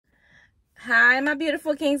Hi, my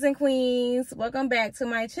beautiful kings and queens. Welcome back to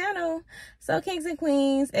my channel. So, kings and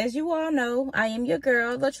queens, as you all know, I am your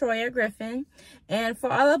girl, LaTroya Griffin. And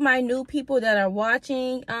for all of my new people that are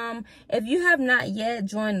watching, if you have not yet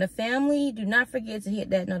joined the family, do not forget to hit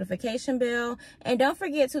that notification bell. And don't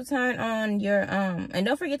forget to turn on your, and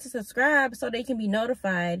don't forget to subscribe so they can be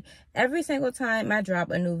notified every single time I drop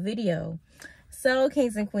a new video. So,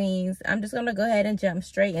 kings and queens, I'm just going to go ahead and jump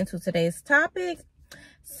straight into today's topic.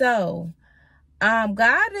 So,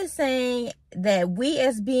 God is saying that we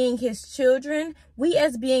as being his children, we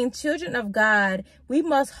as being children of God, we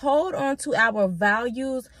must hold on to our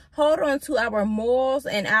values, hold on to our morals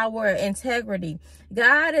and our integrity.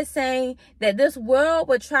 God is saying that this world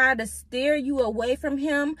would try to steer you away from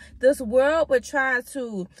him. This world would try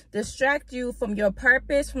to distract you from your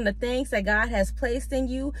purpose, from the things that God has placed in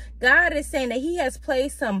you. God is saying that he has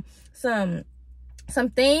placed some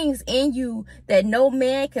things in you that no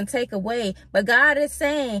man can take away. But God is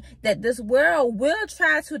saying that this world will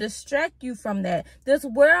try to distract you from that. This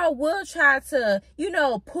world will try to,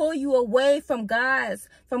 pull you away from God's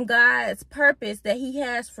purpose that he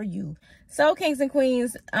has for you. So, kings and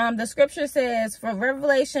queens, the scripture says, for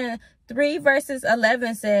Revelation 3 verses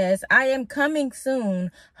 11 says, I am coming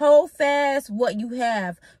soon. Hold fast what you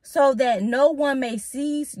have, so that no one may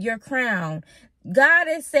seize your crown. God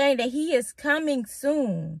is saying that he is coming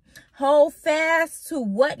soon. Hold fast to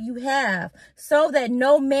what you have, so that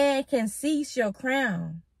no man can seize your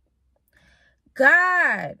crown.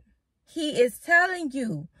 God, he is telling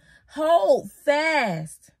you, hold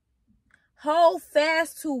fast. Hold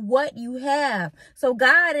fast to what you have. So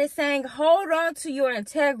God is saying, hold on to your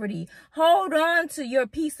integrity. Hold on to your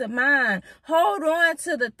peace of mind. Hold on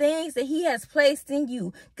to the things that he has placed in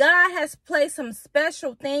you. God has placed some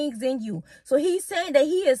special things in you. So he's saying that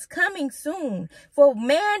he is coming soon. For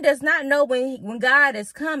man does not know when God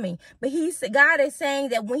is coming. But God is saying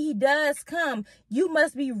that when he does come, you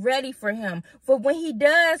must be ready for him. For when he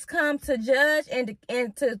does come to judge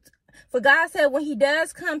for God said when he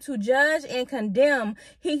does come to judge and condemn,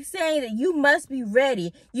 he's saying that you must be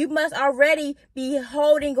ready. You must already be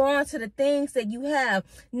holding on to the things that you have,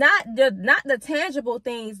 not the tangible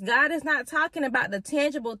things. God is not talking about the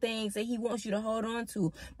tangible things that he wants you to hold on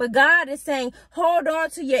to. But God is saying, hold on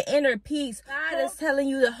to your inner peace. God is telling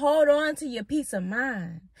you to hold on to your peace of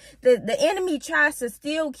mind. The enemy tries to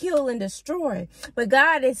steal, kill, and destroy. But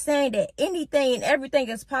God is saying that anything and everything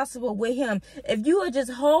is possible with him. If you would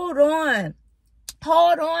just hold on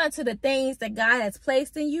to the things that God has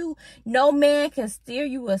placed in you, no man can steer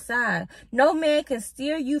you aside. No man can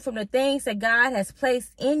steer you from the things that God has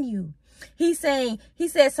placed in you. He said,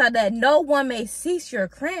 so that no one may seize your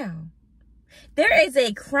crown. There is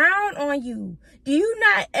a crown on you. Do you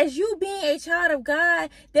not, as you being a child of God,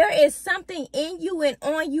 there is something in you and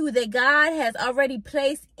on you that God has already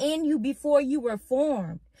placed in you before you were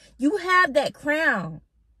formed. You have that crown.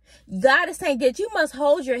 God is saying that you must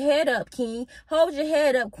hold your head up, king. Hold your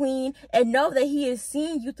head up, queen, and know that he is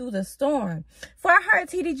seeing you through the storm. For I heard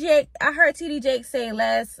TD Jake say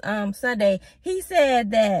last Sunday, he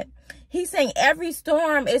said that he's saying every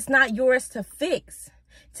storm is not yours to fix.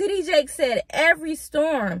 TD Jake said every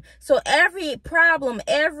storm. So every problem,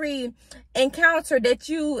 every encounter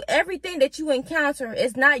everything that you encounter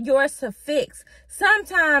is not yours to fix.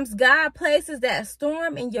 Sometimes God places that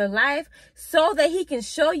storm in your life so that he can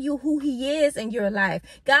show you who he is in your life.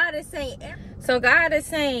 God is saying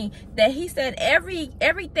that he said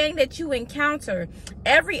everything that you encounter,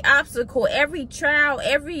 every obstacle, every trial,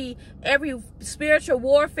 every spiritual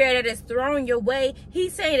warfare that is thrown your way,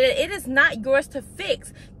 he's saying that it is not yours to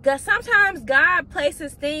fix. Because sometimes God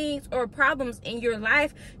places things or problems in your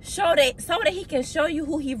life so that he can show you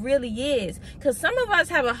who he really is. Because some of us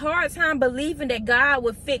have a hard time believing that God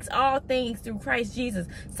would fix all things through Christ Jesus.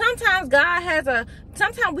 Sometimes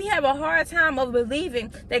we have a hard time of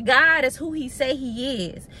believing that God is who he say he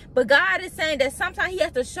is. But God is saying that sometimes he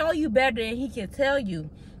has to show you better than he can tell you.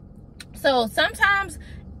 So sometimes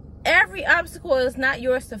every obstacle is not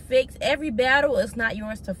yours to fix. Every battle is not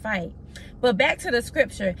yours to fight. But back to the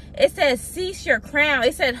scripture, it says, seize your crown.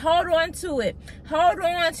 It said, hold on to it. Hold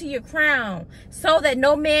on to your crown so that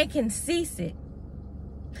no man can seize it.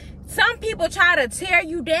 Some people try to tear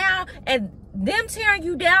you down, and them tearing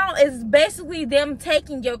you down is basically them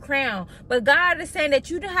taking your crown. But God is saying that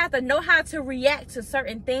you don't have to know how to react to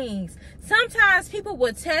certain things. Sometimes people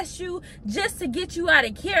will test you just to get you out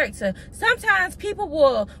of character. Sometimes people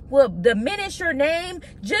will diminish your name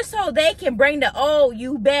just so they can bring the old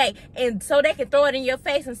you back, and so they can throw it in your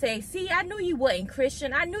face and say, see, I knew you wasn't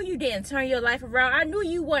Christian. I knew you didn't turn your life around. I knew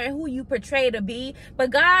you weren't who you portray to be.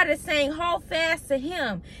 But God is saying, hold fast to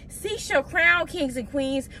him. Cease your crown, kings and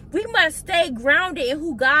queens. We must stay grounded in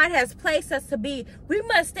who God has placed us to be. We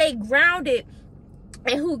must stay grounded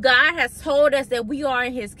in who God has told us that we are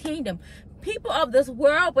in his kingdom. People of this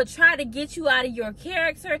world will try to get you out of your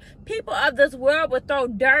character. People of this world will throw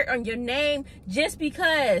dirt on your name just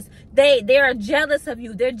because they are jealous of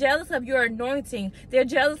you. They're jealous of your anointing. They're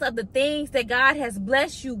jealous of the things that God has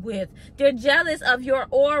blessed you with. They're jealous of your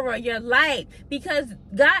aura, your light, because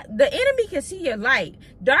the enemy can see your light.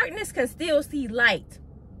 Darkness can still see light.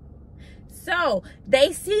 So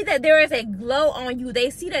they see that there is a glow on you. They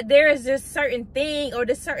see that there is this certain thing or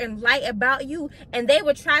this certain light about you, and they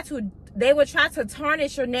would try to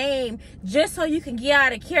tarnish your name just so you can get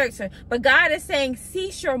out of character. But God is saying,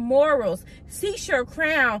 cease your morals, cease your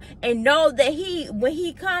crown, and know that when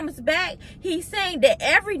he comes back, he's saying that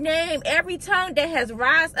every name, every tongue that has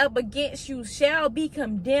rise up against you shall be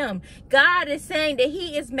condemned. God is saying that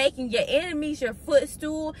he is making your enemies your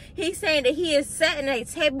footstool. He's saying that he is setting a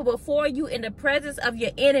table before you in the presence of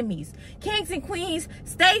your enemies. Kings and queens,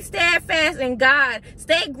 stay steadfast in God.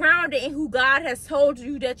 Stay grounded in who God has told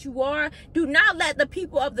you that you are. Do not let the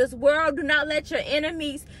people of this world, do not let your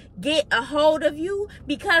enemies get a hold of you,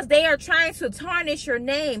 because they are trying to tarnish your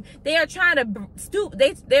name. They are trying to stoop.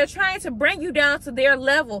 They're trying to bring you down to their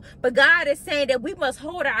level. But God is saying that we must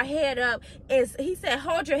hold our head up. He said,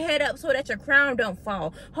 hold your head up so that your crown don't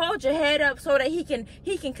fall. Hold your head up so that he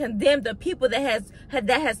can condemn the people that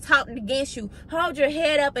has talked against you. Hold your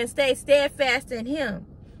head up and stay steadfast in him.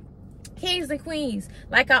 Kings and queens,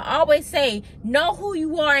 like I always say, know who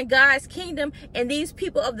you are in God's kingdom, and these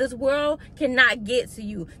people of this world cannot get to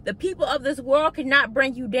you. The people of this world cannot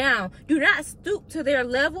bring you down. Do not stoop to their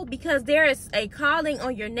level, because there is a calling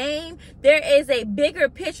on your name. There is a bigger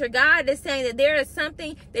picture. God is saying that there is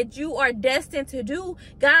something that you are destined to do.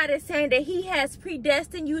 God is saying that he has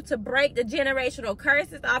predestined you to break the generational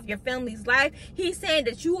curses off your family's life. He's saying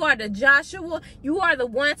that you are the Joshua. You are the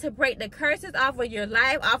one to break the curses off of your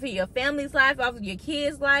life, off of your family's life, off of your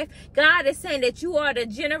kids' life. God is saying that you are the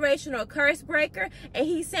generational curse breaker, and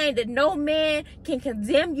he's saying that no man can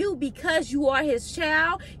condemn you because you are his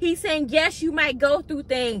child. He's saying, yes, you might go through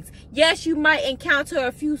things. Yes, you might encounter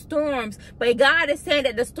a few storms, but God is saying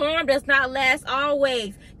that the storm does not last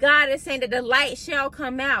always. God is saying that the light shall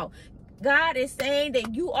come out. God is saying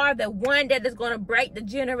that you are the one that is going to break the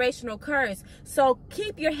generational curse. So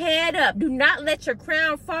keep your head up. Do not let your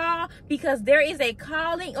crown fall, because there is a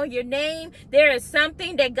calling on your name. There is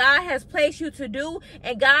something that God has placed you to do.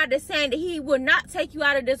 And God is saying that he will not take you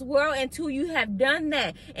out of this world until you have done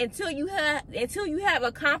that. Until you have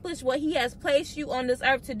accomplished what he has placed you on this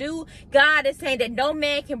earth to do. God is saying that no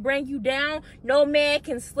man can bring you down. No man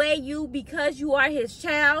can slay you, because you are his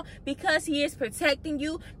child, because he is protecting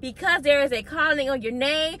you, because there is a calling on your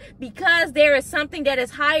name, because there is something that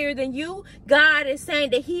is higher than you. God is saying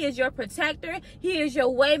that he is your protector. He is your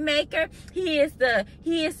way maker. He is the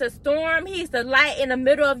storm. He is the light in the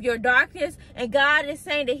middle of your darkness. And God is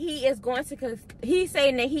saying that he is going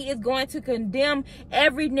to condemn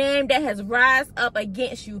every name that has risen up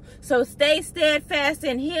against you. So stay steadfast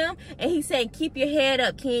in him. And he's saying, keep your head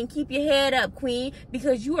up, king. Keep your head up, queen,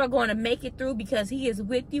 because you are going to make it through, because he is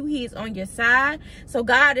with you. He is on your side. So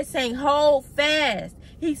God is saying, hold fast.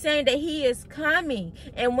 He's saying that he is coming,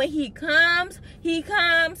 and when he comes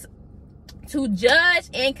to judge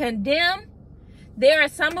and condemn. There are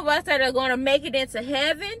some of us that are going to make it into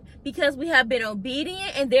heaven because we have been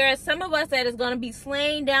obedient, and there are some of us that is going to be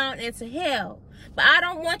slain down into hell. But I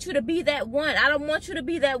don't want you to be that one. I don't want you to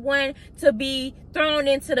be that one to be thrown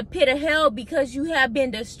into the pit of hell because you have been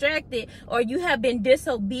distracted or you have been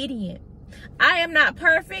disobedient. I am not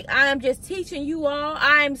perfect. I am just teaching you all.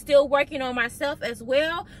 I am still working on myself as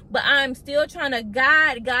well, but I'm still trying to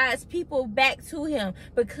guide God's people back to him,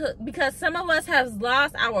 because some of us have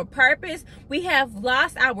lost our purpose. We have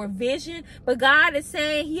lost our vision, but God is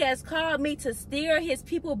saying he has called me to steer his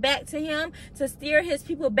people back to him, to steer his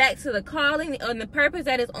people back to the calling and the purpose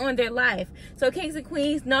that is on their life. So kings and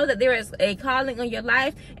queens, know that there is a calling on your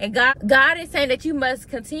life, and God is saying that you must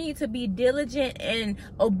continue to be diligent and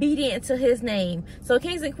obedient to his name. So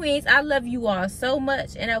kings and queens, I love you all so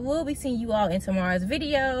much, and I will be seeing you all in tomorrow's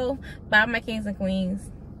video. Bye, my kings and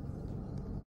queens.